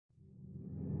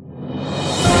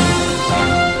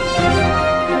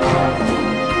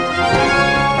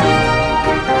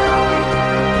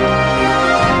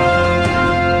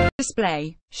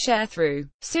display, Sharethrough.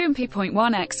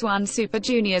 Soompi.1x1 Super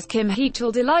Junior's Kim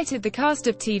Heechul delighted the cast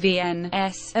of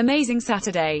TVN's Amazing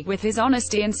Saturday with his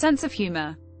honesty and sense of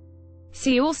humor.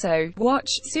 See also, watch,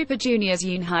 Super Junior's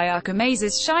Yoon Hyuk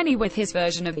amazes SHINee with his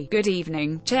version of the Good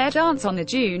Evening Chair dance on the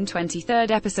June 23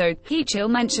 episode. Heechul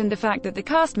mentioned the fact that the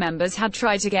cast members had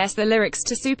tried to guess the lyrics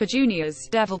to Super Junior's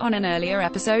Devil on an earlier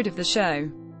episode of the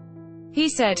show. He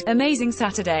said, Amazing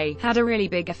Saturday had a really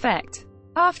big effect.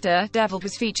 After Devil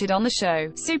was featured on the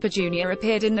show, Super Junior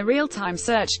appeared in the real-time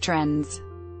search trends.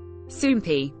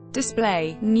 Soompi.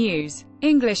 Display, News.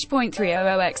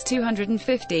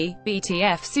 English.300x250,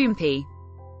 BTF Soompi.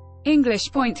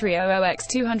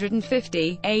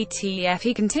 English.300x250, ATF.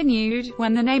 He continued,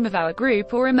 when the name of our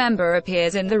group or a member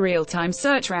appears in the real-time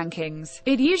search rankings,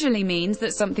 it usually means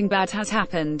that something bad has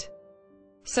happened.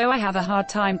 So I have a hard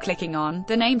time clicking on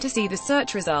the name to see the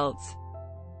search results.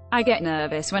 I get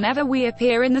nervous whenever we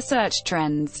appear in the search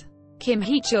trends. Kim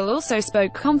Heechul also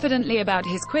spoke confidently about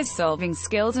his quiz-solving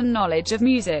skills and knowledge of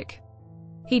music.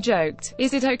 He joked,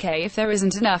 is it okay if there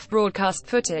isn't enough broadcast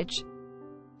footage?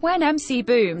 When MC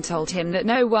Boom told him that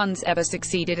no one's ever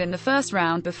succeeded in the first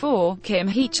round before, Kim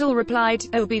Heechul replied,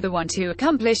 I'll be the one to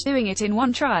accomplish doing it in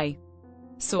one try.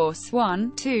 Source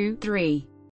 1, 2, 3.